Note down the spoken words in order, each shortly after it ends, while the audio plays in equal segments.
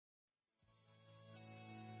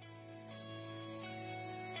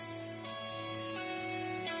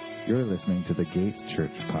You're listening to the Gate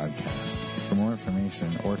Church podcast. For more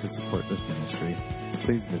information or to support this ministry,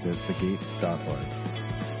 please visit thegate.org.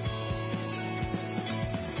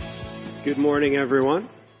 Good morning, everyone.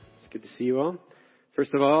 It's good to see you all.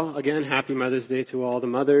 First of all, again, happy Mother's Day to all the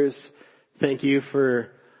mothers. Thank you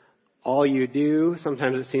for all you do.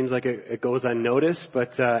 Sometimes it seems like it goes unnoticed,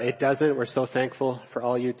 but it doesn't. We're so thankful for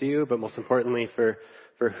all you do, but most importantly for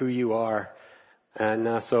who you are.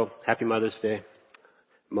 And so happy Mother's Day,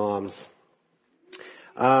 moms.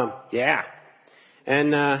 Yeah.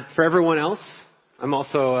 And for everyone else, I'm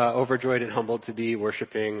also overjoyed and humbled to be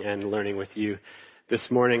worshiping and learning with you this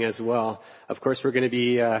morning as well. Of course, we're going to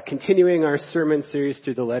be continuing our sermon series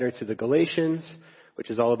through the letter to the Galatians, which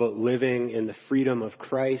is all about living in the freedom of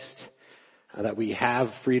Christ, that we have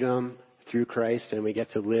freedom through Christ and we get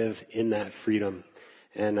to live in that freedom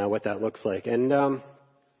and what that looks like. And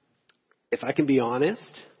if I can be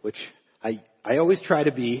honest, which I always try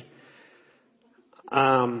to be,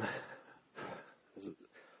 there's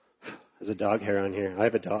a dog hair on here. I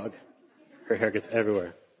have a dog. Her hair gets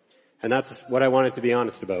everywhere. And that's what I wanted to be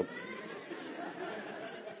honest about.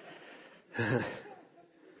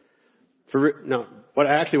 What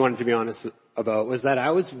I actually wanted to be honest about was that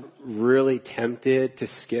I was really tempted to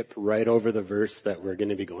skip right over the verse that we're going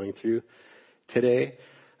to be going through today.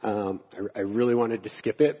 I really wanted to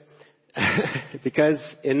skip it because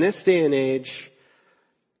in this day and age,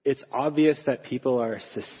 it's obvious that people are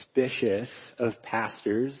suspicious of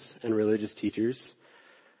pastors and religious teachers.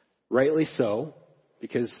 Rightly so,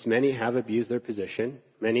 because many have abused their position.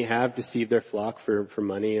 Many have deceived their flock for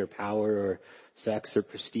money or power or sex or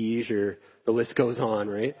prestige, or the list goes on,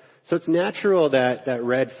 right? So it's natural that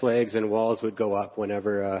red flags and walls would go up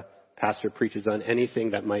whenever a pastor preaches on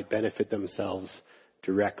anything that might benefit themselves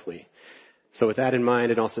directly. So with that in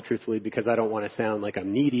mind, and also truthfully, because I don't want to sound like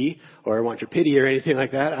I'm needy or I want your pity or anything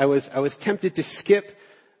like that, I was tempted to skip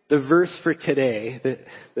the verse for today,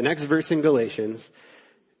 the next verse in Galatians,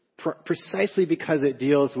 precisely because it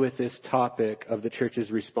deals with this topic of the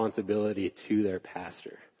church's responsibility to their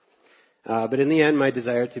pastor. But in the end, my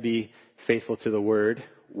desire to be faithful to the word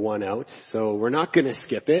won out. So we're not going to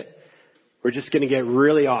skip it. We're just going to get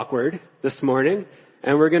really awkward this morning,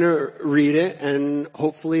 and we're going to read it, and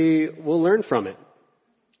hopefully we'll learn from it.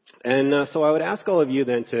 And so I would ask all of you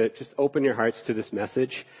then to just open your hearts to this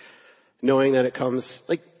message, knowing that it comes,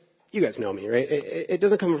 like, you guys know me, right? It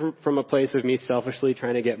doesn't come from a place of me selfishly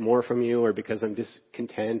trying to get more from you or because I'm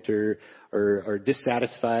discontent or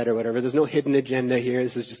dissatisfied or whatever. There's no hidden agenda here.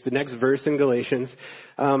 This is just the next verse in Galatians.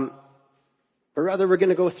 But rather, we're going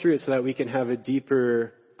to go through it so that we can have a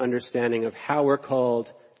deeper understanding of how we're called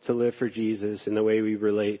to live for Jesus in the way we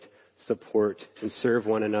relate, support, and serve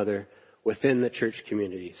one another within the church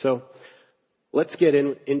community. So let's get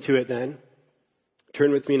into it then.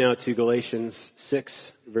 Turn with me now to Galatians 6,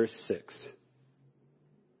 verse 6.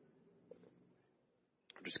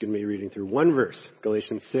 I'm just going to be reading through one verse,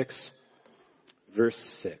 Galatians 6, verse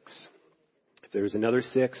 6. If there was another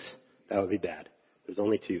 6, that would be bad. There's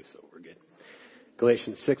only 2, so we're good.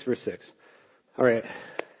 Galatians 6, verse 6. All right.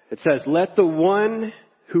 It says, "Let the one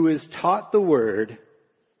who is taught the word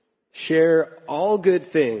share all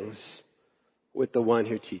good things with the one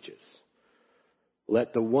who teaches."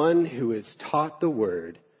 Let the one who is taught the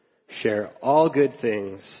word share all good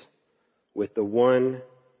things with the one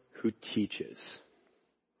who teaches.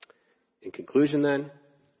 In conclusion then,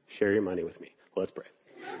 share your money with me. Let's pray.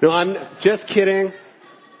 No, I'm just kidding.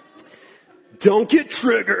 Don't get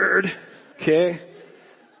triggered, okay?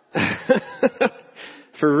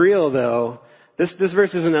 For real though, this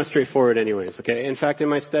verse isn't that straightforward anyways, okay? In fact, in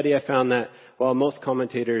my study I found that while most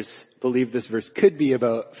commentators believe this verse could be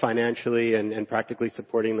about financially and practically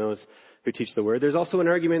supporting those who teach the word, there's also an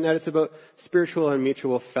argument that it's about spiritual and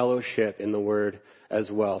mutual fellowship in the word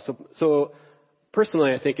as well. So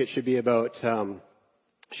personally, I think it should be about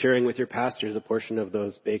sharing with your pastors a portion of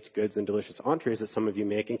those baked goods and delicious entrees that some of you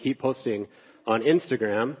make and keep posting on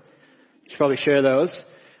Instagram. You should probably share those.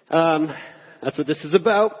 That's what this is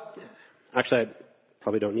about. Actually, I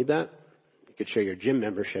probably don't need that. You could share your gym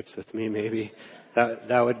memberships with me, maybe.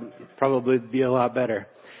 That would probably be a lot better.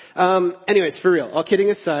 Anyways, for real, all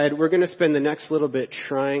kidding aside, we're going to spend the next little bit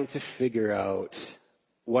trying to figure out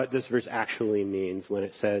what this verse actually means when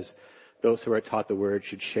it says those who are taught the word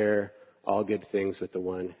should share all good things with the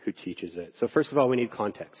one who teaches it. So first of all, we need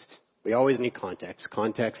context. We always need context.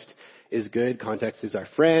 Context is good. Context is our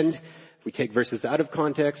friend. If we take verses out of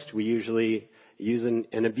context, we usually use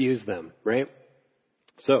and abuse them, right?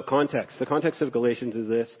 So context. The context of Galatians is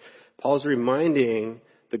this. Paul's reminding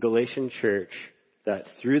the Galatian church that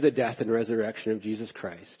through the death and resurrection of Jesus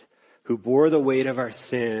Christ, who bore the weight of our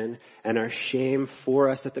sin and our shame for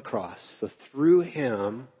us at the cross. So through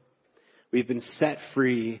him, we've been set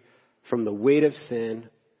free from the weight of sin,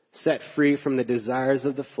 set free from the desires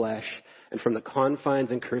of the flesh, and from the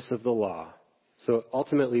confines and curse of the law. So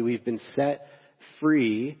ultimately, we've been set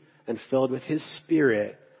free and filled with his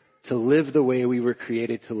Spirit to live the way we were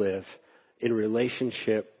created to live in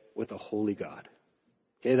relationship with a holy God.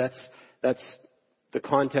 Okay, that's the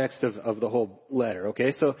context of the whole letter.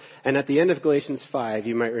 Okay, so, and at the end of Galatians 5,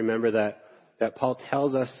 you might remember that Paul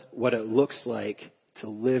tells us what it looks like to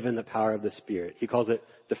live in the power of the Spirit. He calls it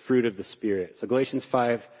the fruit of the Spirit. So Galatians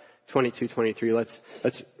 5, 22, 23,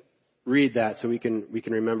 let's read that so we can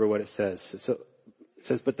remember what it says. So it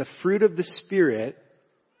says, but the fruit of the Spirit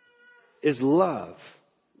is love,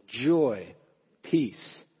 joy,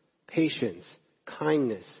 peace, patience,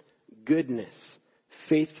 kindness, goodness,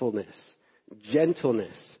 faithfulness,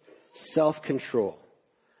 gentleness, self-control.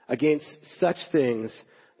 Against such things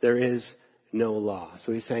there is no law.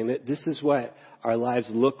 So he's saying that this is what our lives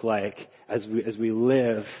look like as we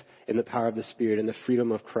live in the power of the Spirit and the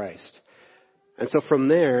freedom of Christ. And so from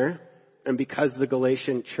there, and because the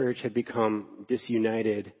Galatian church had become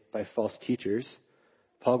disunited by false teachers,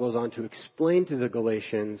 Paul goes on to explain to the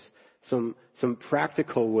Galatians some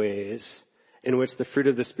practical ways in which the fruit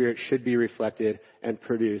of the Spirit should be reflected and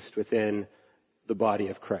produced within the body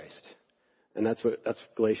of Christ. And that's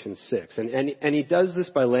Galatians 6. And he does this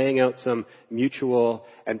by laying out some mutual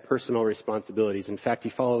and personal responsibilities. In fact, he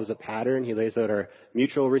follows a pattern. He lays out our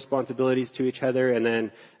mutual responsibilities to each other. And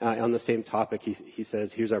then on the same topic, he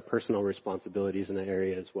says, here's our personal responsibilities in the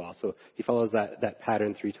area as well. So he follows that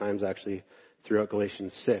pattern 3 times actually throughout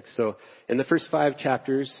Galatians 6. So in the first 5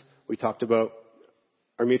 chapters, we talked about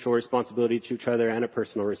our mutual responsibility to each other and a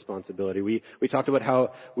personal responsibility. We talked about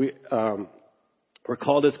how we're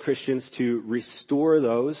called as Christians to restore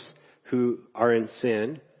those who are in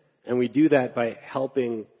sin, and we do that by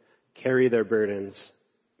helping carry their burdens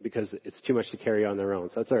because it's too much to carry on their own.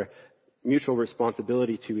 So that's our mutual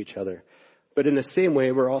responsibility to each other. But in the same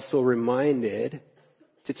way, we're also reminded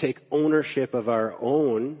to take ownership of our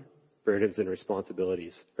own burdens and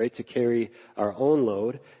responsibilities, right? To carry our own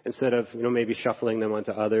load instead of, maybe shuffling them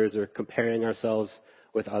onto others or comparing ourselves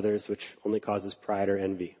with others, which only causes pride or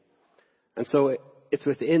envy. And so it's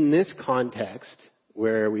within this context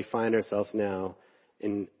where we find ourselves now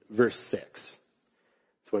in verse 6.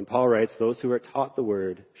 It's when Paul writes, those who are taught the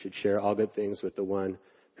word should share all good things with the one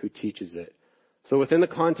who teaches it. So within the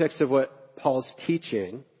context of what Paul's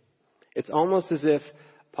teaching, it's almost as if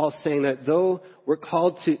Paul's saying that though we're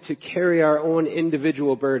called to carry our own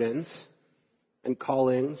individual burdens and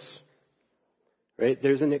callings, right,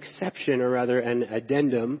 there's an exception, or rather an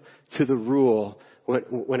addendum to the rule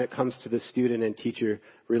when it comes to the student and teacher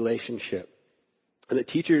relationship. And the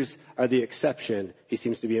teachers are the exception, he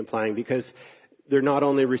seems to be implying, because they're not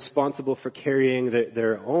only responsible for carrying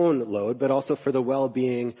their own load, but also for the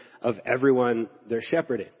well-being of everyone they're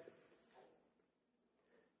shepherding.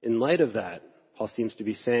 In light of that, Paul seems to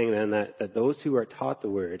be saying then that those who are taught the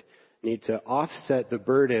word need to offset the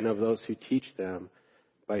burden of those who teach them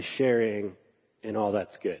by sharing in all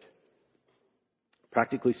that's good.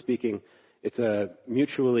 Practically speaking, it's a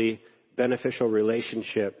mutually beneficial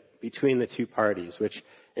relationship between the two parties, which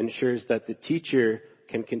ensures that the teacher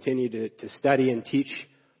can continue to study and teach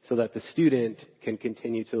so that the student can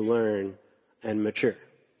continue to learn and mature.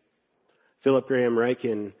 Philip Graham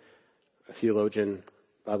Ryken, a theologian,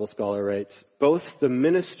 Bible scholar, writes, both the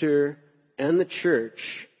minister and the church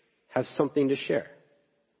have something to share.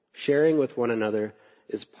 Sharing with one another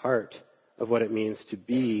is part of what it means to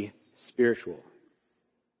be spiritual.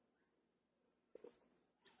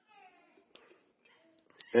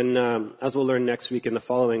 And as we'll learn next week in the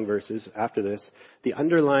following verses after this, the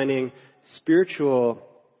underlining spiritual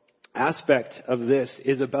aspect of this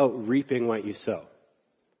is about reaping what you sow.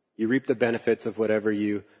 You reap the benefits of whatever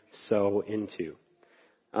you sow into.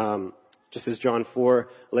 Just as John 4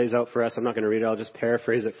 lays out for us, I'm not going to read it, I'll just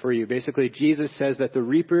paraphrase it for you. Basically, Jesus says that the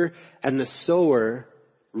reaper and the sower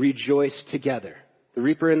rejoice together. The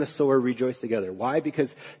reaper and the sower rejoice together. Why? Because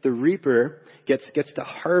the reaper gets to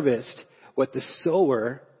harvest what the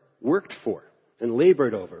sower worked for and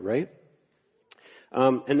labored over, right?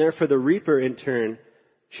 And therefore the reaper in turn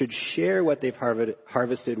should share what they've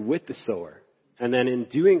harvested with the sower. And then in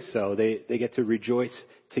doing so, they get to rejoice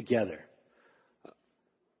together.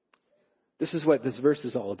 This is what this verse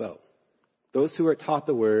is all about. Those who are taught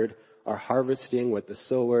the word are harvesting what the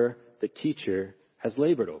sower, the teacher, has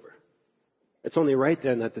labored over. It's only right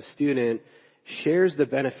then that the student shares the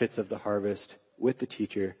benefits of the harvest with the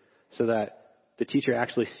teacher so that the teacher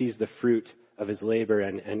actually sees the fruit of his labor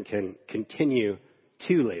and can continue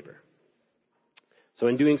to labor. So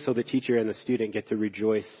in doing so, the teacher and the student get to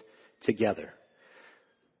rejoice together.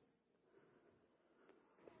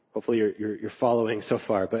 Hopefully you're following so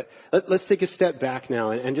far. But let's take a step back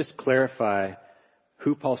now and just clarify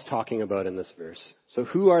who Paul's talking about in this verse. So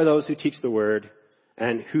who are those who teach the word,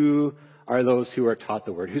 and who are those who are taught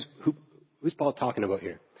the word? Who's Paul talking about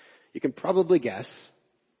here? You can probably guess,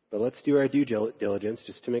 but let's do our due diligence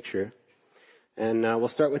just to make sure. And we'll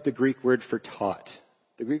start with the Greek word for taught.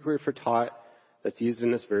 The Greek word for taught that's used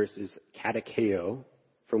in this verse is katekeo,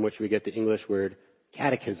 from which we get the English word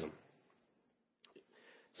catechism.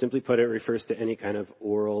 Simply put, it refers to any kind of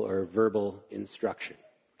oral or verbal instruction.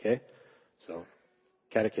 Okay? So,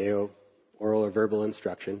 katekeo, oral or verbal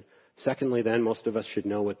instruction. Secondly, then, most of us should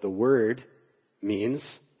know what the word means,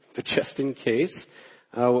 but just in case,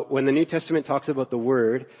 when the New Testament talks about the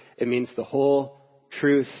word, it means the whole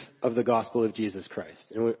truth of the gospel of Jesus Christ.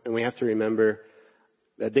 And we have to remember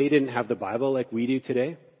that they didn't have the Bible like we do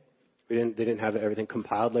today. They didn't have everything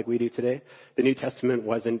compiled like we do today. The New Testament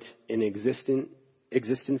wasn't in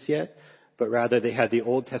existence yet, but rather they had the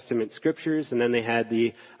Old Testament scriptures, and then they had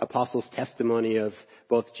the apostles' testimony of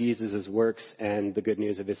both Jesus' works and the good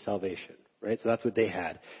news of his salvation, right? So that's what they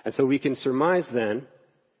had. And so we can surmise then,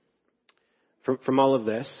 from all of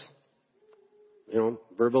this,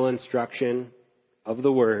 verbal instruction of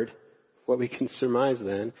the word, what we can surmise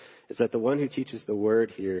then is that the one who teaches the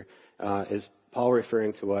word here is Paul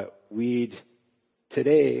referring to what we'd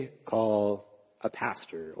today call a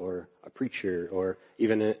pastor or a preacher or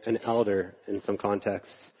even an elder in some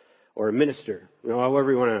contexts, or a minister,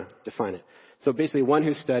 however you want to define it. So basically one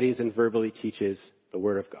who studies and verbally teaches the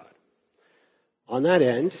Word of God. On that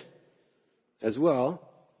end, as well,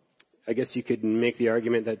 I guess you could make the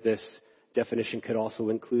argument that this definition could also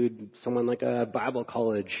include someone like a Bible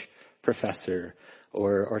college professor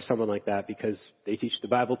or someone like that, because they teach the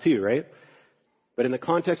Bible too, right? But in the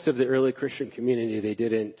context of the early Christian community, they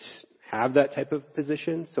didn't have that type of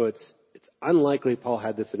position, so it's unlikely Paul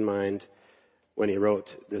had this in mind when he wrote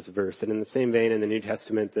this verse. And in the same vein, in the New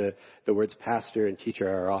Testament, the words pastor and teacher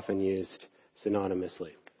are often used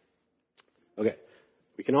synonymously. Okay,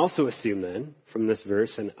 we can also assume then, from this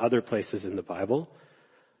verse and other places in the Bible,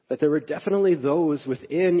 that there were definitely those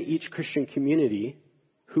within each Christian community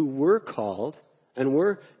who were called and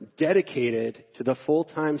were dedicated to the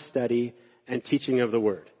full-time study and teaching of the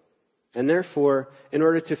Word. And therefore, in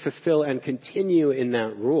order to fulfill and continue in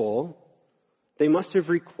that role, they must have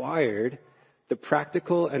required the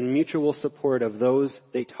practical and mutual support of those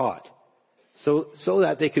they taught, so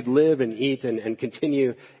that they could live and eat and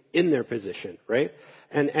continue in their position, right?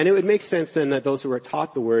 And it would make sense then that those who were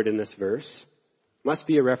taught the word in this verse must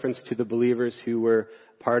be a reference to the believers who were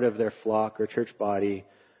part of their flock or church body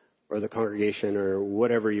or the congregation or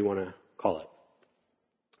whatever you want to call it.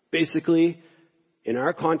 Basically, in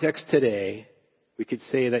our context today, we could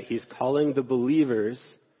say that he's calling the believers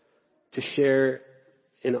to share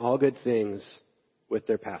in all good things with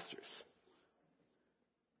their pastors.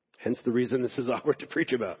 Hence the reason this is awkward to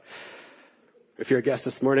preach about. If you're a guest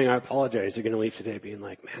this morning, I apologize. You're going to leave today being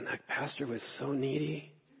like, man, that pastor was so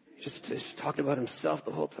needy. He just talked about himself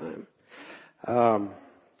the whole time.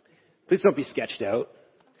 Please don't be sketched out.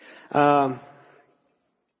 All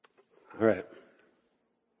right.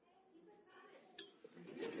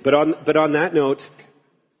 But on that note,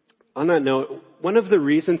 one of the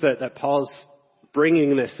reasons that Paul's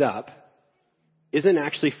bringing this up isn't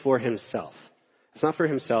actually for himself. It's not for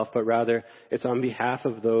himself, but rather it's on behalf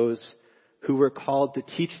of those who were called to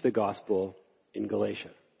teach the gospel in Galatia.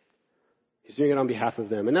 He's doing it on behalf of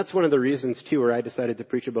them. And that's one of the reasons, too, where I decided to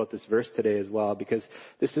preach about this verse today as well, because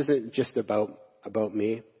this isn't just about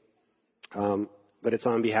me, but it's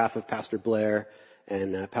on behalf of Pastor Blair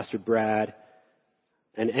and Pastor Brad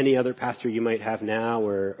and any other pastor you might have now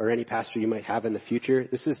or any pastor you might have in the future.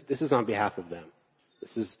 This is on behalf of them.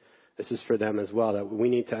 This is for them as well, that we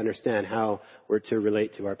need to understand how we're to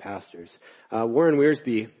relate to our pastors. Warren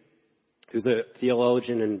Wiersbe, who's a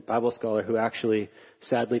theologian and Bible scholar who actually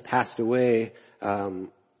sadly passed away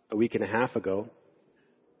a week and a half ago,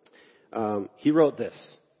 he wrote this.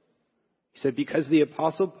 He said, because the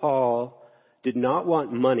Apostle Paul did not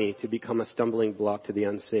want money to become a stumbling block to the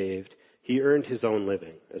unsaved, he earned his own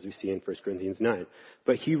living, as we see in 1 Corinthians 9.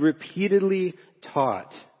 But he repeatedly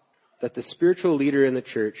taught that the spiritual leader in the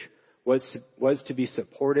church was to be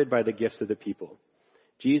supported by the gifts of the people.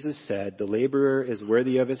 Jesus said, the laborer is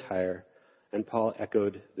worthy of his hire, and Paul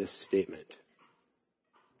echoed this statement.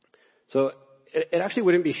 So it actually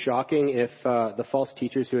wouldn't be shocking if the false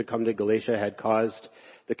teachers who had come to Galatia had caused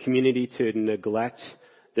the community to neglect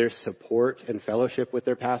their support and fellowship with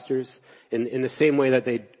their pastors in the same way that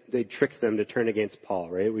they tricked them to turn against Paul,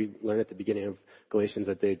 right? We learned at the beginning of Galatians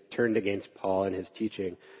that they turned against Paul and his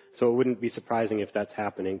teaching. So it wouldn't be surprising if that's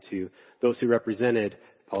happening to those who represented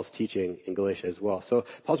Paul's teaching in Galatia as well. So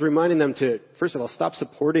Paul's reminding them to, first of all, stop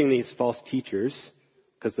supporting these false teachers,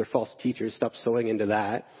 because they're false teachers. Stop sowing into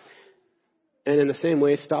that. And in the same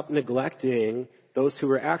way, stop neglecting those who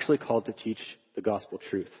were actually called to teach the gospel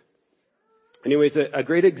truth. Anyways, a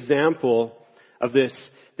great example of this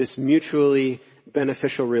mutually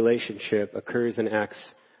beneficial relationship occurs in Acts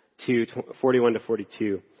 2:41 to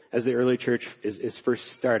 42, as the early church is first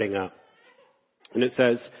starting up. And it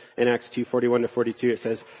says in Acts 2:41 to 42, it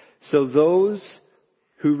says, "So those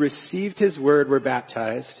who received his word were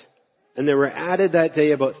baptized, and there were added that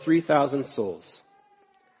day about 3,000 souls.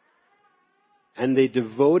 And they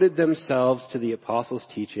devoted themselves to the apostles'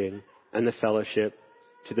 teaching and the fellowship,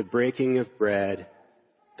 to the breaking of bread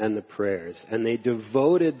and the prayers." And they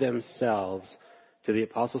devoted themselves to the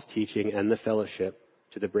apostles' teaching and the fellowship,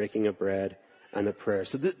 to the breaking of bread and the prayers.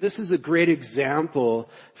 So this is a great example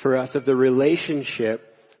for us of the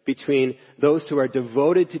relationship between those who are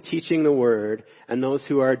devoted to teaching the word and those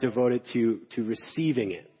who are devoted to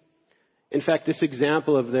receiving it. In fact, this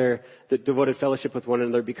example of the devoted fellowship with one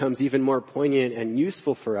another becomes even more poignant and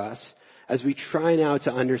useful for us as we try now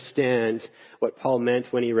to understand what Paul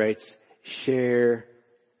meant when he writes, "Share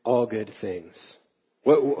all good things."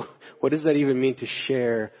 What does that even mean, to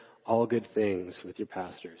share all good things with your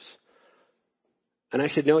pastors? And I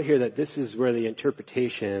should note here that this is where the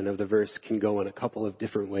interpretation of the verse can go in a couple of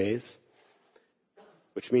different ways,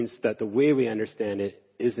 which means that the way we understand it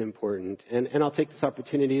is important. And I'll take this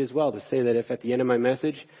opportunity as well to say that if at the end of my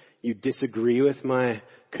message you disagree with my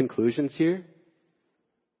conclusions here,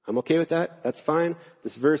 I'm okay with that. That's fine.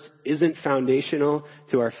 This verse isn't foundational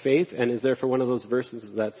to our faith and is therefore one of those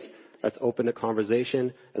verses that's open to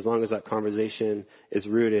conversation, as long as that conversation is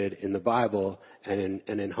rooted in the Bible and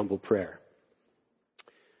in humble prayer.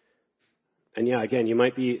 And yeah, again, you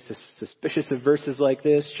might be suspicious of verses like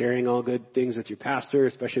this, sharing all good things with your pastor,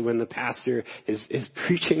 especially when the pastor is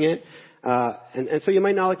preaching it. And so you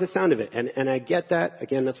might not like the sound of it. And I get that.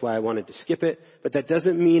 Again, that's why I wanted to skip it. But that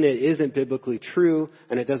doesn't mean it isn't biblically true,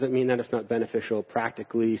 and it doesn't mean that it's not beneficial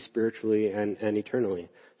practically, spiritually, and eternally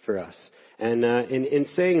for us. And in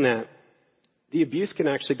saying that, the abuse can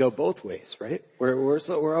actually go both ways, right?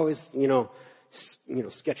 We're always,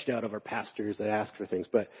 sketched out of our pastors that ask for things.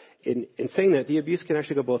 But in saying that, the abuse can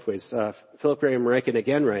actually go both ways. Philip Graham Ryken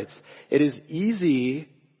again writes, "It is easy,"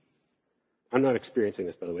 I'm not experiencing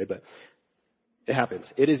this, by the way, but it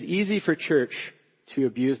happens. "It is easy for church to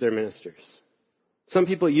abuse their ministers. Some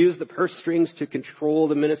people use the purse strings to control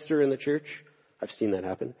the minister in the church. I've seen that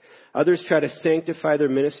happen. Others try to sanctify their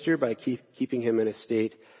minister by keeping him in a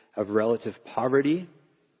state of relative poverty.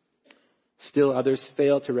 Still others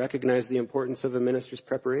fail to recognize the importance of a minister's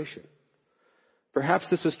preparation." Perhaps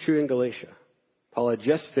this was true in Galatia. Paul had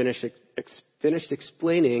just finished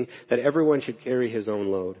explaining that everyone should carry his own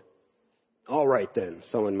load. "All right then,"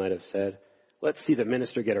 someone might have said, "let's see the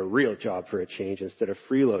minister get a real job for a change instead of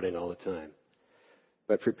freeloading all the time.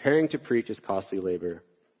 But preparing to preach is costly labor.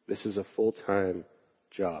 This is a full-time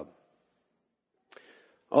job."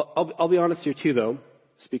 I'll be honest here too, though,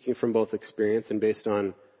 speaking from both experience and based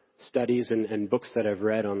on studies and books that I've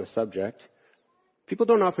read on the subject. People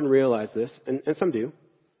don't often realize this, and some do,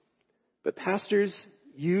 but pastors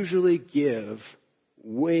usually give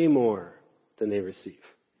way more than they receive.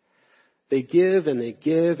 They give and they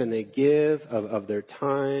give and they give of their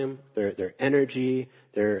time, their energy,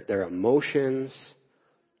 their emotions.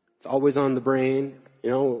 It's always on the brain,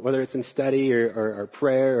 whether it's in study or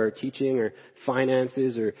prayer or teaching or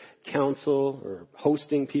finances or counsel or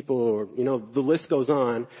hosting people or, the list goes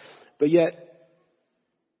on. But yet,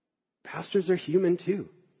 pastors are human too,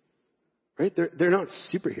 right? They're not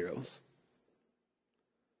superheroes.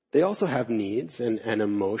 They also have needs and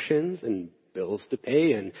emotions and bills to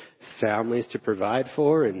pay and families to provide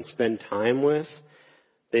for and spend time with.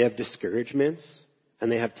 They have discouragements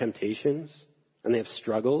and they have temptations and they have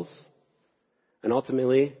struggles. And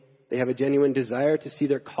ultimately, they have a genuine desire to see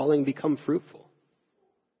their calling become fruitful.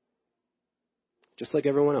 Just like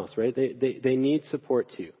everyone else, right? They need support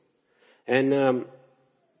too. And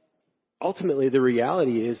ultimately, the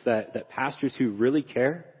reality is that pastors who really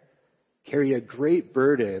care carry a great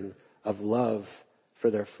burden of love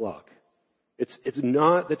for their flock. It's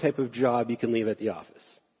not the type of job you can leave at the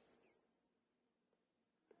office.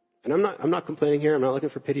 And I'm not complaining here. I'm not looking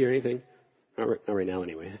for pity or anything. Not right now,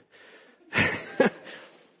 anyway.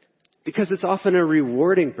 Because it's often a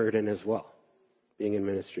rewarding burden as well, being in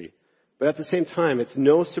ministry. But at the same time, it's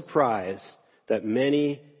no surprise that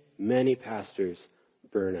many, many pastors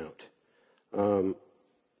burn out.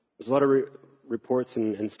 There's a lot of reports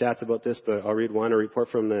and stats about this, but I'll read one. A report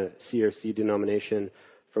from the CRC denomination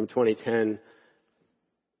from 2010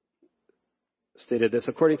 stated this.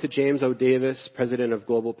 According to James O. Davis, president of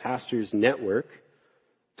Global Pastors Network,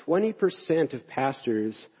 20% of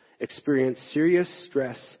pastors experience serious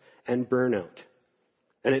stress and burnout.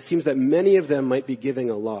 And it seems that many of them might be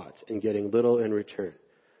giving a lot and getting little in return.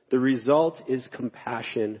 The result is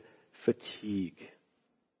compassion fatigue.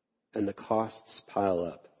 And the costs pile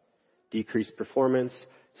up. Decreased performance,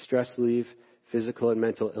 stress leave, physical and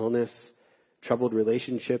mental illness, troubled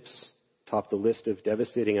relationships top the list of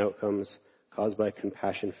devastating outcomes caused by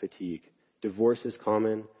compassion fatigue. Divorce is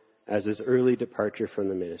common, as is early departure from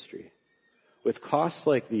the ministry. With costs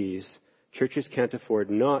like these, churches can't afford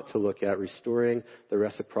not to look at restoring the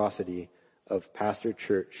reciprocity of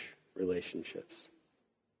pastor-church relationships.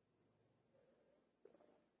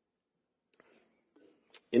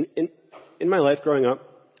 In my life growing up,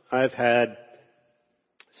 I've had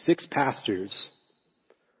 6 pastors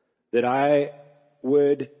that I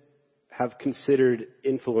would have considered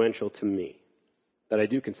influential to me, that I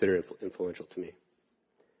do consider influential to me.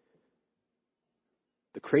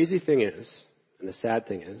 The crazy thing is, and the sad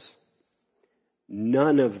thing is,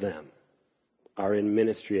 none of them are in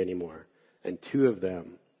ministry anymore, and 2 of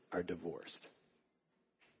them are divorced.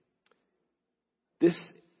 This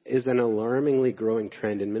is an alarmingly growing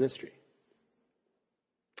trend in ministry.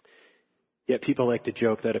 Yet people like to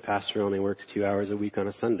joke that a pastor only works 2 hours a week on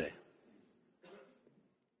a Sunday.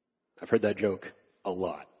 I've heard that joke a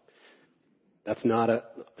lot. That's not a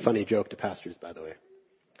funny joke to pastors, by the way,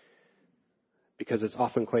 because it's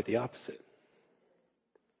often quite the opposite.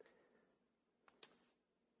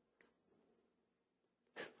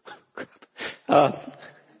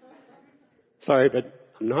 Sorry, but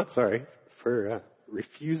I'm not sorry for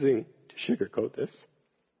refusing to sugarcoat this.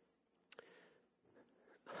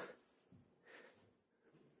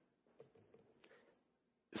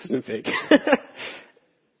 This isn't fake.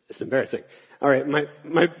 It's embarrassing. All right,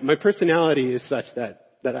 my personality is such that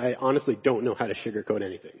I honestly don't know how to sugarcoat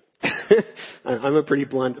anything. I'm a pretty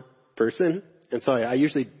blunt person, and so I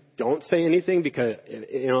usually don't say anything because,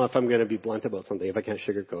 if I'm going to be blunt about something, if I can't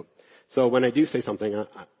sugarcoat. So when I do say something,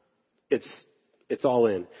 it's all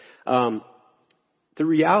in. The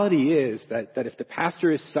reality is that if the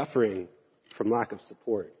pastor is suffering from lack of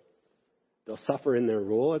support, they'll suffer in their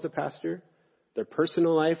role as a pastor, their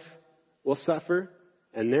personal life will suffer,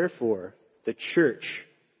 and therefore the church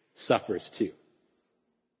suffers too.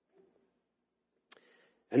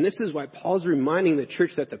 And this is why Paul's reminding the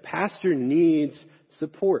church that the pastor needs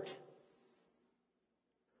support.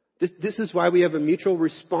 This is why we have a mutual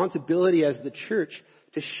responsibility as the church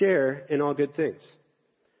to share in all good things.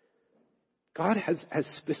 God has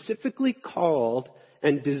specifically called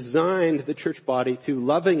and designed the church body to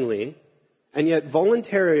lovingly and yet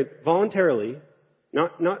voluntarily,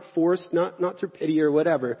 not forced, not through pity or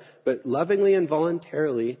whatever, but lovingly and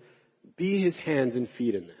voluntarily be his hands and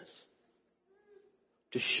feet in this.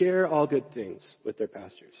 To share all good things with their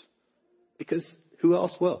pastors. Because who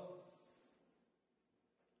else will?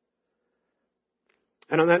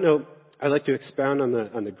 And on that note, I'd like to expound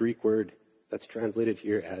on the Greek word that's translated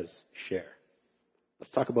here as share.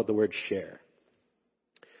 Let's talk about the word share.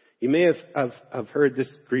 You may have heard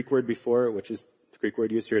this Greek word before, which is the Greek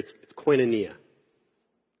word used here. It's koinonia.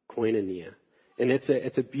 Koinonia. And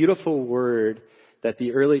it's a beautiful word that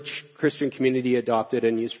the early Christian community adopted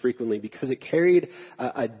and used frequently because it carried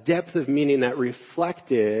a depth of meaning that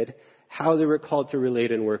reflected how they were called to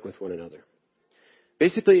relate and work with one another.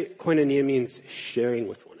 Basically, koinonia means sharing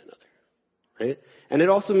with one another, right? And it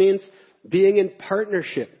also means being in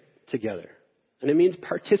partnership together. And it means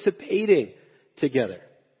participating together.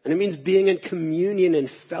 And it means being in communion and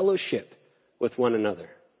fellowship with one another.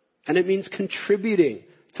 And it means contributing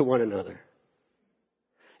to one another.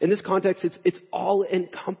 In this context, it's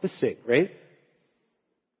all-encompassing, right?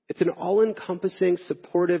 It's an all-encompassing,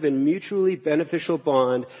 supportive, and mutually beneficial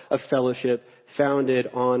bond of fellowship founded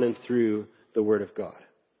on and through the Word of God.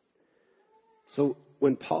 So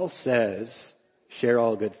when Paul says, share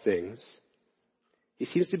all good things, he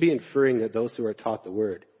seems to be inferring that those who are taught the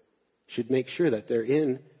Word should make sure that they're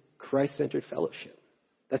in Christ-centered fellowship,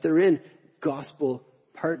 that they're in gospel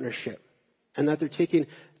partnership, and that they're taking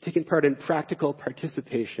part in practical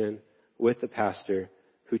participation with the pastor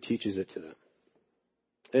who teaches it to them.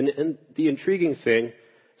 And the intriguing thing,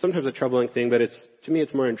 sometimes a troubling thing, but to me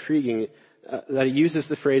it's more intriguing that he uses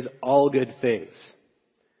the phrase all good things.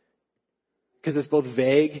 Because it's both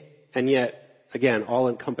vague and yet again,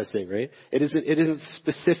 all-encompassing, right? It isn't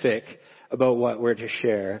specific about what we're to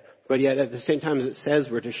share, but yet at the same time as it says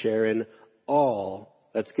we're to share in all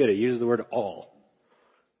that's good. It uses the word all.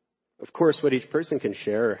 Of course, what each person can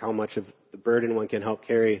share or how much of the burden one can help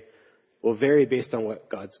carry will vary based on what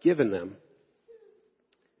God's given them.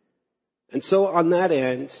 And so on that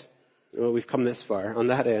end, well, we've come this far. On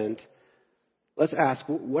that end, let's ask,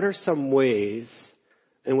 what are some ways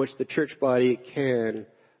in which the church body can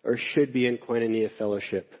or should be in koinonia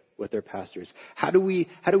fellowship with their pastors? How do we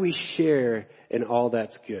share in all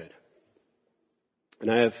that's good?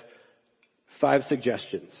 And I have 5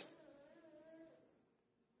 suggestions.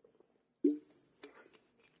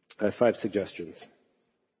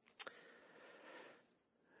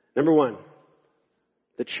 Number 1,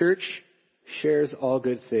 the church shares all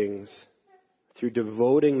good things through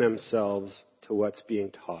devoting themselves to what's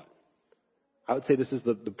being taught. I would say this is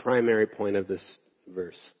the primary point of this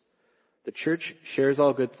verse. The church shares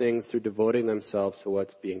all good things through devoting themselves to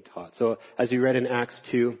what's being taught. So as you read in Acts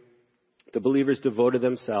 2, the believers devoted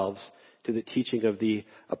themselves to the teaching of the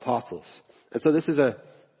apostles. And so this is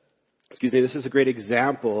a great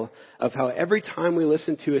example of how every time we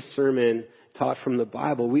listen to a sermon taught from the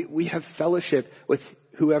Bible, we have fellowship with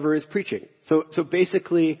whoever is preaching. So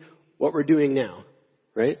basically what we're doing now,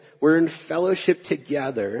 right? We're in fellowship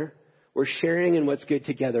together. We're sharing in what's good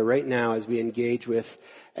together right now as we engage with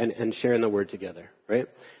and share in the word together, right?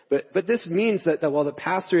 But this means that while the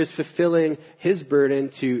pastor is fulfilling his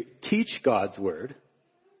burden to teach God's word,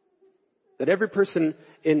 that every person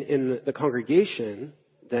in the congregation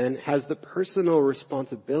then has the personal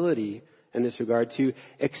responsibility in this regard to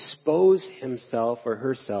expose himself or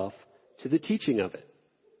herself to the teaching of it.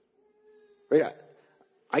 Right?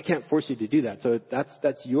 I can't force you to do that. So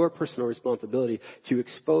that's your personal responsibility to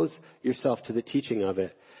expose yourself to the teaching of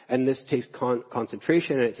it. And this takes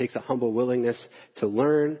concentration, and it takes a humble willingness to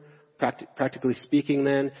learn. Practically speaking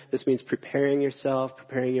then, this means preparing yourself,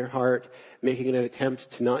 preparing your heart, making an attempt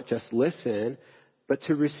to not just listen, but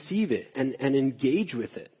to receive it and engage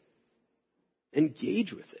with it.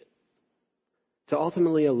 Engage with it. To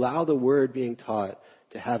ultimately allow the word being taught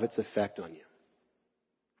to have its effect on you.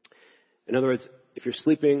 In other words, if you're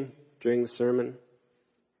sleeping during the sermon,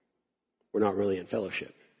 we're not really in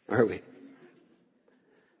fellowship, are we?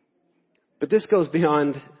 But this goes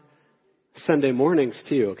beyond Sunday mornings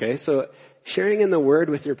too, okay? So sharing in the word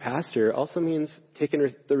with your pastor also means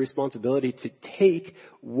taking the responsibility to take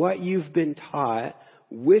what you've been taught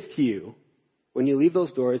with you when you leave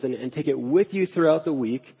those doors and take it with you throughout the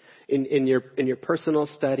week in your personal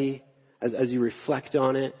study as you reflect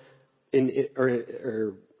on it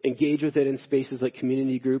or engage with it in spaces like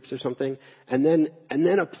community groups or something, and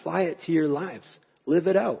then apply it to your lives. Live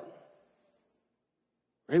it out.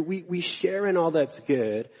 Right? We share in all that's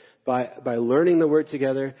good by learning the word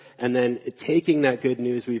together and then taking that good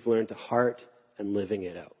news we've learned to heart and living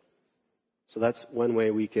it out. So that's one way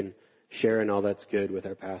we can share in all that's good with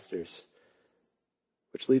our pastors.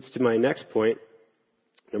 Which leads to my next point.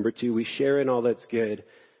 Number 2, we share in all that's good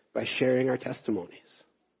by sharing our testimonies.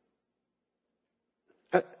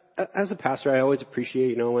 As a pastor, I always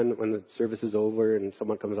appreciate, when the service is over and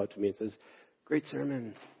someone comes up to me and says, "Great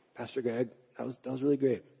sermon, Pastor Greg. That was really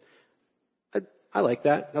great." I like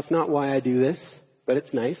that. That's not why I do this, but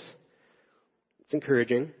it's nice. It's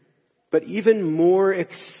encouraging. But even more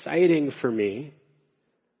exciting for me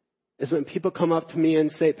is when people come up to me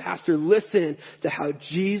and say, "Pastor, listen to how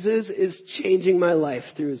Jesus is changing my life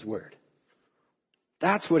through his word."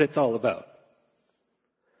 That's what it's all about.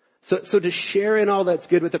 So to share in all that's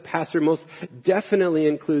good with a pastor most definitely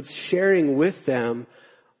includes sharing with them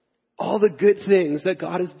all the good things that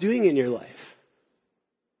God is doing in your life.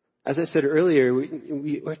 As I said earlier,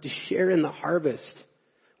 we have to share in the harvest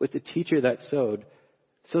with the teacher that sowed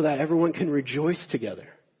so that everyone can rejoice together.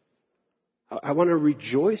 I want to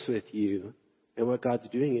rejoice with you in what God's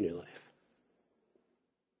doing in your life.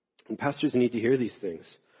 And pastors need to hear these things,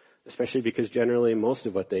 especially because generally most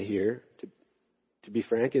of what they hear, to be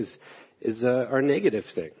frank, are negative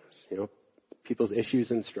things. People's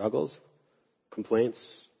issues and struggles, complaints,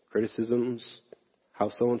 criticisms, how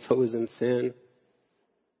so-and-so is in sin.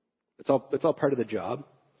 It's all part of the job,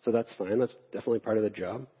 so that's fine. That's definitely part of the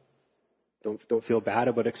job. Don't feel bad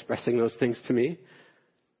about expressing those things to me.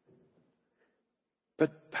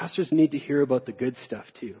 But pastors need to hear about the good stuff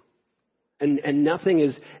too. And nothing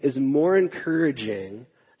is more encouraging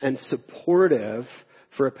and supportive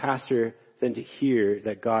for a pastor than to hear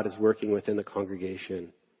that God is working within the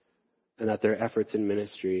congregation and that their efforts in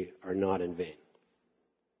ministry are not in vain.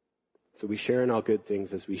 So we share in all good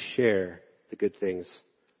things as we share the good things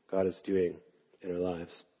God is doing in our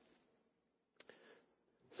lives.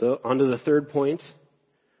 So on to the third point.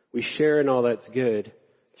 We share in all that's good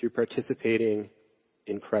through participating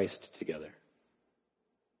in Christ together.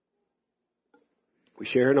 We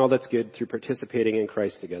share in all that's good through participating in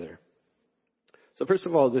Christ together. So first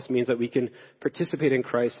of all, this means that we can participate in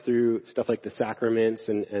Christ through stuff like the sacraments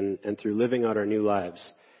and through living out our new lives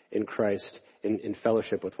in Christ in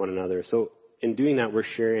fellowship with one another. So in doing that, we're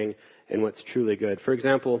sharing in what's truly good. For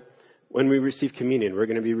example, when we receive communion, we're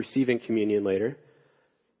going to be receiving communion later.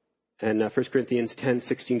 And 1 Corinthians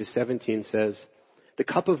 10:16-17 says, "The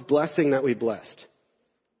cup of blessing that we blessed,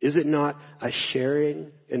 is it not a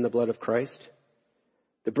sharing in the blood of Christ?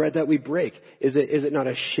 The bread that we break, is it not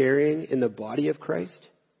a sharing in the body of Christ?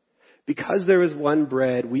 Because there is one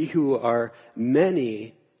bread, we who are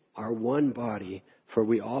many are one body, for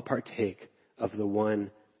we all partake of the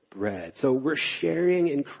one bread." So we're sharing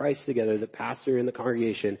in Christ together, the pastor and the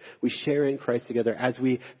congregation. We share in Christ together as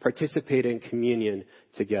we participate in communion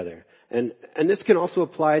together. And this can also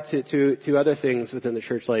apply to other things within the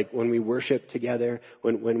church, like when we worship together,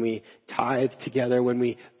 when we tithe together, when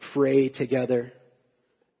we pray together.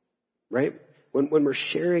 Right? When we're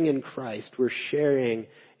sharing in Christ, we're sharing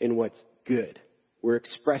in what's good. We're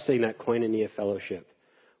expressing that koinonia fellowship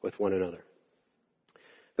with one another.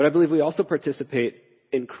 But I believe we also participate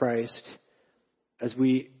in Christ as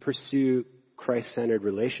we pursue Christ-centered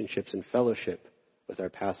relationships and fellowship with our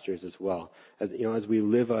pastors as well. As we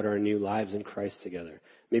live out our new lives in Christ together.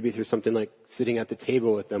 Maybe through something like sitting at the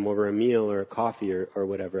table with them over a meal or a coffee or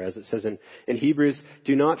whatever. As it says in Hebrews,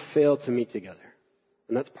 do not fail to meet together.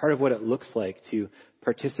 And that's part of what it looks like to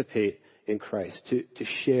participate in Christ, to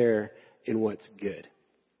share in what's good.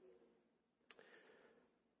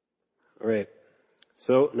 All right.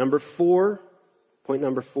 So point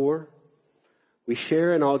number 4, we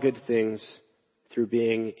share in all good things through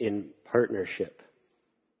being in partnership.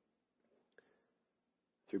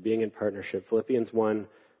 Through being in partnership. Philippians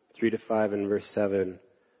 1:3-5 and verse 7.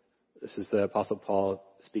 This is the Apostle Paul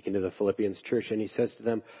speaking to the Philippians church, and he says to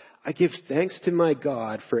them, "I give thanks to my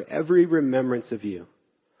God for every remembrance of you,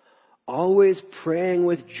 always praying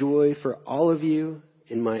with joy for all of you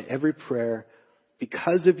in my every prayer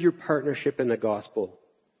because of your partnership in the gospel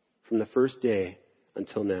from the first day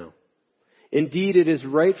until now. Indeed, it is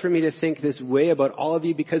right for me to think this way about all of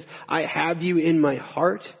you because I have you in my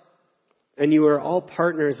heart, and you are all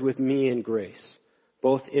partners with me in grace,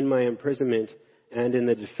 both in my imprisonment and in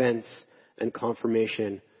the defense and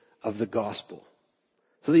confirmation of the gospel."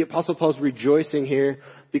 So the Apostle Paul's rejoicing here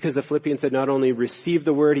because the Philippians had not only received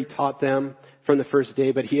the word he taught them from the first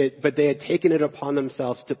day, but they had taken it upon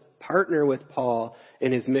themselves to partner with Paul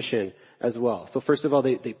in his mission as well. So first of all,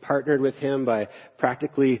 they partnered with him by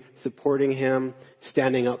practically supporting him,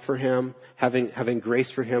 standing up for him, having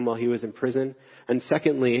grace for him while he was in prison. And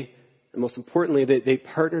secondly, and most importantly, they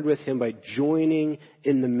partnered with him by joining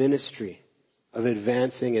in the ministry of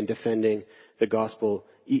advancing and defending the gospel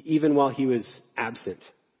even while he was absent.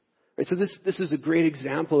 Right? So this is a great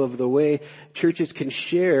example of the way churches can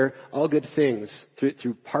share all good things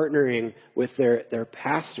through partnering with their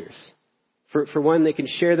pastors. For one, they can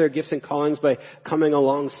share their gifts and callings by coming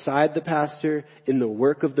alongside the pastor in the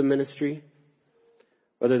work of the ministry.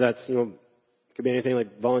 Whether that's, could be anything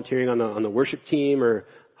like volunteering on the worship team or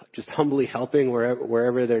just humbly helping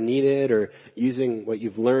wherever they're needed, or using what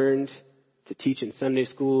you've learned to teach in Sunday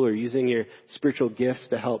school, or using your spiritual gifts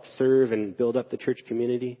to help serve and build up the church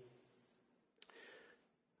community.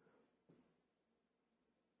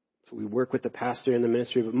 So we work with the pastor in the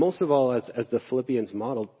ministry, but most of all, as the Philippians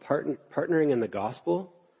modeled, partnering in the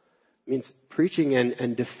gospel means preaching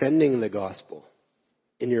and defending the gospel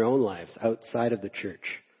in your own lives outside of the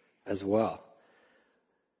church as well.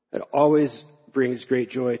 It always brings great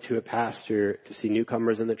joy to a pastor to see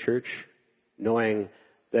newcomers in the church, knowing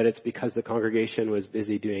that it's because the congregation was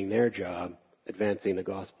busy doing their job, advancing the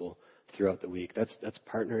gospel throughout the week. That's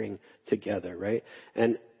partnering together, right?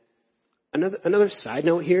 And another side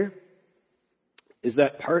note here is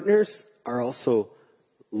that partners are also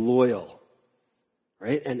loyal,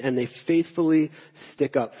 right? And they faithfully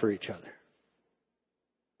stick up for each other.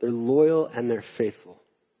 They're loyal and they're faithful.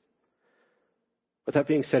 With that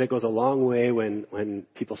being said, it goes a long way when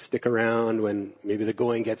people stick around, when maybe the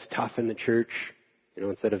going gets tough in the church,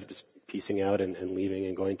 instead of just piecing out and leaving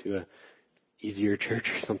and going to a easier church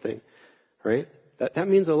or something, right? That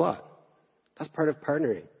means a lot. That's part of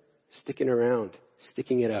partnering, sticking around,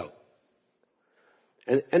 sticking it out.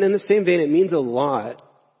 And in the same vein, it means a lot.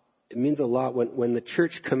 It means a lot when the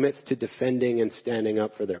church commits to defending and standing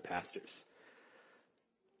up for their pastors.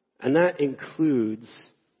 And that includes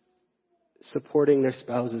supporting their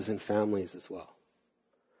spouses and families as well.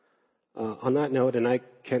 On that note, and I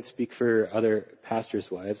can't speak for other pastors'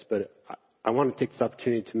 wives, but I want to take this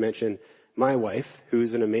opportunity to mention my wife,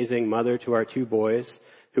 who's an amazing mother to our 2 boys,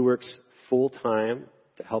 who works full-time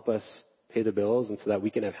to help us pay the bills and so that we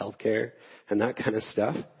can have health care and that kind of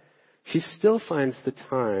stuff. She still finds the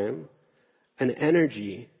time and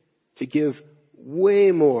energy to give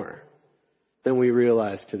way more than we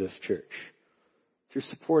realize to this church. Through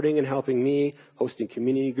supporting and helping me, hosting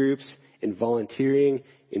community groups, in volunteering,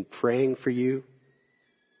 in praying for you,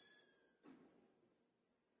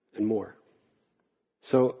 and more.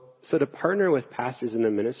 So to partner with pastors in the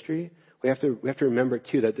ministry, we have to remember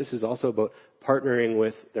too that this is also about partnering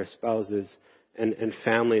with their spouses and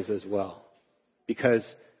families as well, because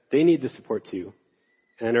they need the support too,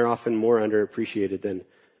 and are often more underappreciated than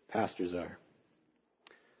pastors are.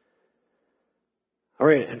 All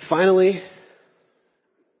right, and finally,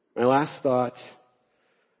 my last thought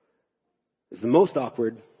is the most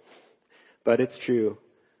awkward, but it's true,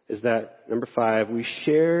 is that, number 5, we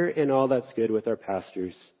share in all that's good with our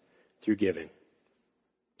pastors through giving.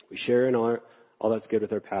 We share in all that's good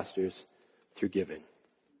with our pastors through giving.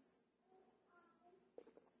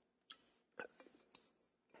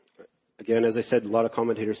 Again, as I said, a lot of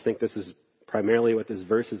commentators think this is primarily what this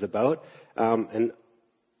verse is about. And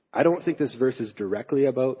I don't think this verse is directly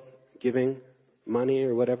about giving money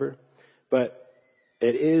or whatever, but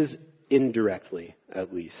it is indirectly,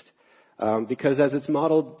 at least. Because as it's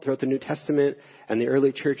modeled throughout the New Testament and the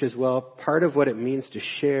early church as well, part of what it means to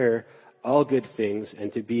share all good things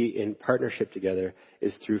and to be in partnership together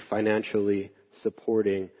is through financially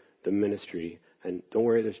supporting the ministry. And don't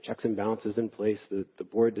worry, there's checks and balances in place. The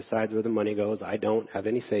board decides where the money goes. I don't have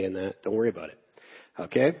any say in that. Don't worry about it.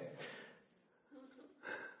 Okay?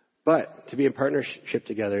 But to be in partnership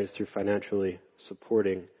together is through financially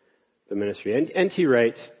supporting the ministry. And N.T.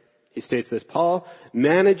 Wright, he states this: Paul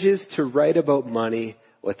manages to write about money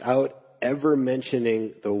without ever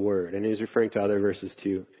mentioning the word. And he's referring to other verses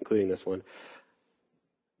too, including this one.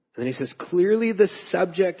 And then he says, clearly the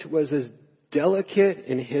subject was as delicate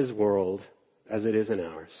in his world as it is in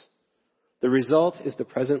ours. The result is the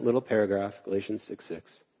present little paragraph, Galatians 6:6.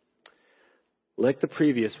 Like the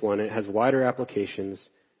previous one, it has wider applications,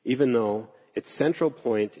 even though its central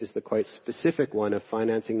point is the quite specific one of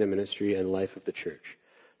financing the ministry and life of the church.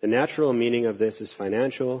 The natural meaning of this is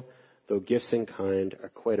financial, though gifts in kind are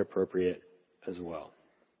quite appropriate as well.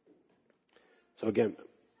 So again,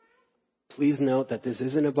 please note that this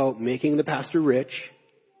isn't about making the pastor rich.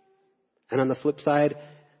 And on the flip side,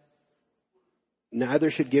 neither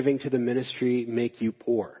should giving to the ministry make you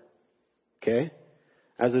poor. Okay?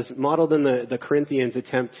 As is modeled in the Corinthians'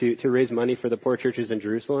 attempt to raise money for the poor churches in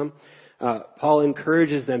Jerusalem, Paul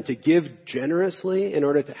encourages them to give generously in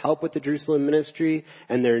order to help with the Jerusalem ministry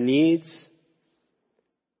and their needs,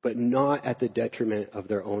 but not at the detriment of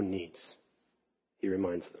their own needs. He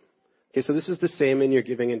reminds them. Okay, so this is the same in your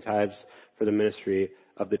giving in tithes for the ministry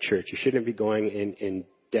of the church. You shouldn't be going in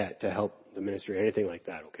debt to help the ministry or anything like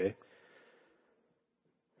that, okay?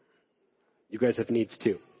 You guys have needs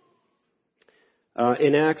too.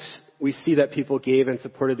 In Acts, we see that people gave and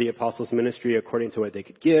supported the apostles' ministry according to what they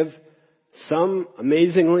could give. Some,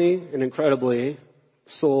 amazingly and incredibly,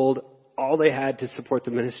 sold all they had to support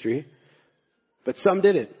the ministry, but some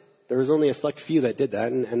didn't. There was only a select few that did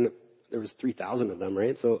that, and there was 3,000 of them,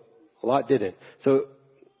 right? So a lot didn't. So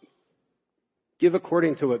give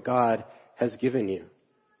according to what God has given you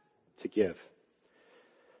to give.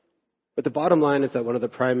 But the bottom line is that one of the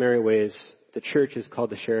primary ways the church is called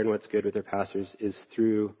to share in what's good with their pastors is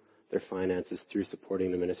through their finances, through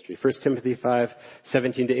supporting the ministry. 1 Timothy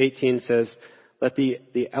 5:17-18 says, let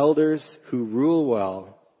the elders who rule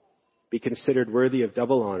well be considered worthy of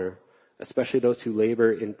double honor, especially those who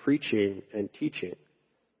labor in preaching and teaching.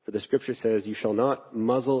 For the scripture says, you shall not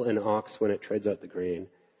muzzle an ox when it treads out the grain,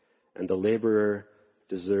 and the laborer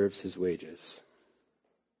deserves his wages.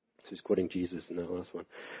 So he's quoting Jesus in that last one.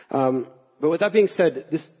 But with that being said,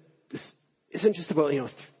 this isn't just about,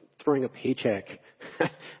 throwing a paycheck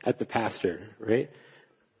at the pastor, right?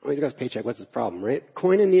 Oh, he's got his paycheck. What's his problem, right?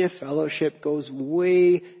 Koinonia fellowship goes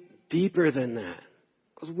way deeper than that.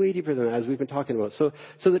 Goes way deeper than that, as we've been talking about. So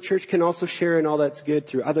the church can also share in all that's good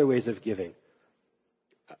through other ways of giving.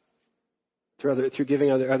 Through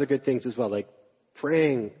giving other good things as well, like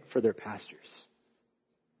praying for their pastors.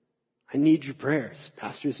 I need your prayers.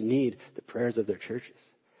 Pastors need the prayers of their churches.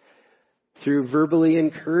 Through verbally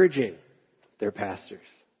encouraging their pastors.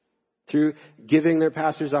 Through giving their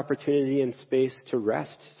pastors opportunity and space to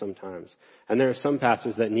rest sometimes. And there are some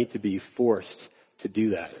pastors that need to be forced to do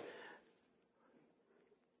that.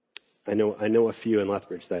 I know a few in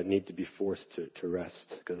Lethbridge that need to be forced to rest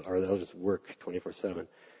or they'll just work 24/7.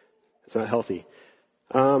 It's not healthy.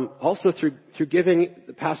 Also through giving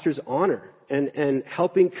the pastors honor and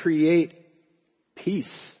helping create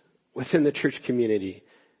peace within the church community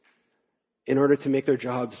in order to make their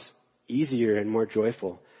jobs easier and more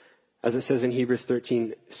joyful. As it says in Hebrews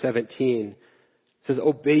 13:17, it says,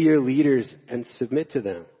 "Obey your leaders and submit to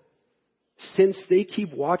them, since they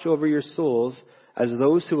keep watch over your souls as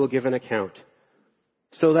those who will give an account,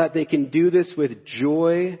 so that they can do this with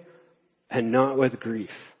joy and not with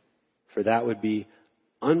grief, for that would be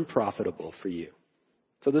unprofitable for you."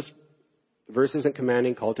 So this verse isn't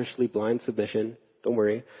commanding cultishly blind submission, don't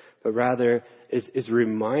worry, but rather is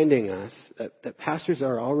reminding us that pastors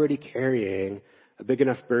are already carrying a big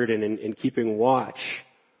enough burden in keeping watch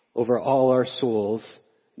over all our souls,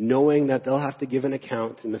 knowing that they'll have to give an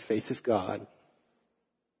account in the face of God.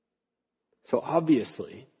 So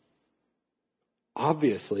obviously,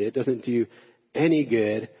 it doesn't do any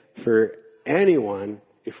good for anyone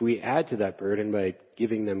if we add to that burden by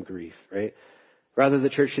giving them grief, right? Rather, the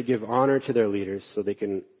church should give honor to their leaders so they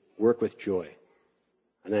can work with joy.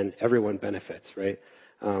 And then everyone benefits, right?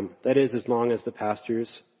 That is, as long as the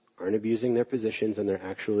pastors aren't abusing their positions and they're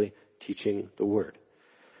actually teaching the word.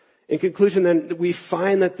 In conclusion, then, we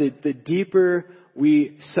find that the deeper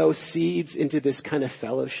we sow seeds into this kind of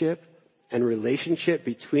fellowship and relationship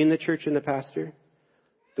between the church and the pastor,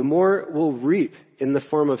 the more we'll reap in the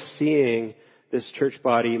form of seeing this church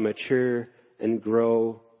body mature and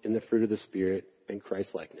grow in the fruit of the Spirit and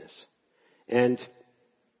Christ-likeness. And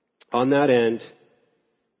on that end,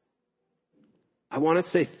 I want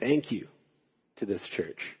to say thank you to this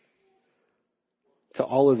church, to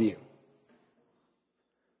all of you.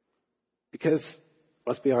 Because,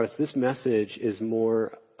 let's be honest, this message is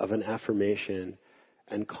more of an affirmation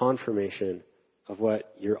and confirmation of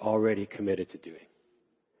what you're already committed to doing.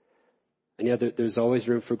 And yeah, there's always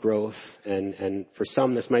room for growth, and for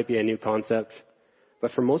some this might be a new concept,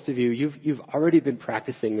 but for most of you, you've already been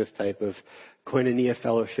practicing this type of koinonia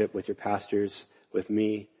fellowship with your pastors, with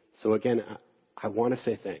me. So again, I want to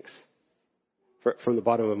say thanks. From the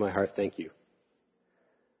bottom of my heart, thank you.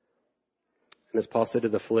 And as Paul said to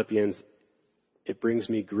the Philippians, it brings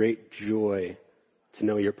me great joy to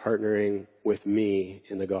know you're partnering with me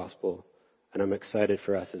in the gospel. And I'm excited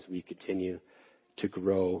for us as we continue to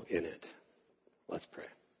grow in it. Let's pray.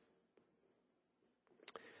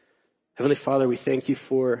 Heavenly Father, we thank you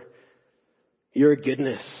for your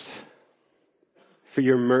goodness, for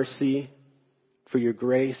your mercy, for your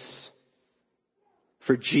grace,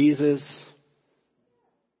 for Jesus,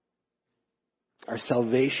 our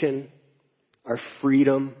salvation, our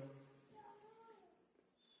freedom.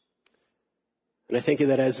 And I thank you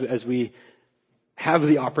that as we have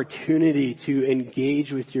the opportunity to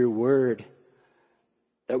engage with your word,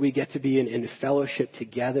 that we get to be in fellowship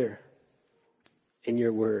together in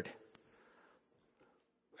your word.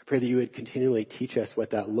 I pray that you would continually teach us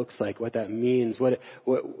what that looks like, what that means,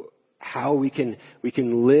 how we can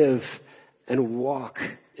live and walk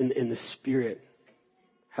in the Spirit,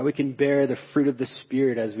 how we can bear the fruit of the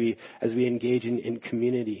Spirit as we engage in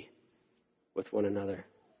community with one another.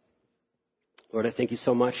 Lord, I thank you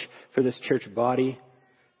so much for this church body,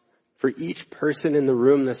 for each person in the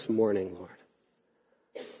room this morning, Lord.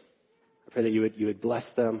 I pray that you would bless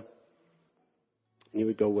them and you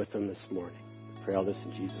would go with them this morning. I pray all this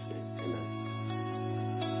in Jesus' name. Amen.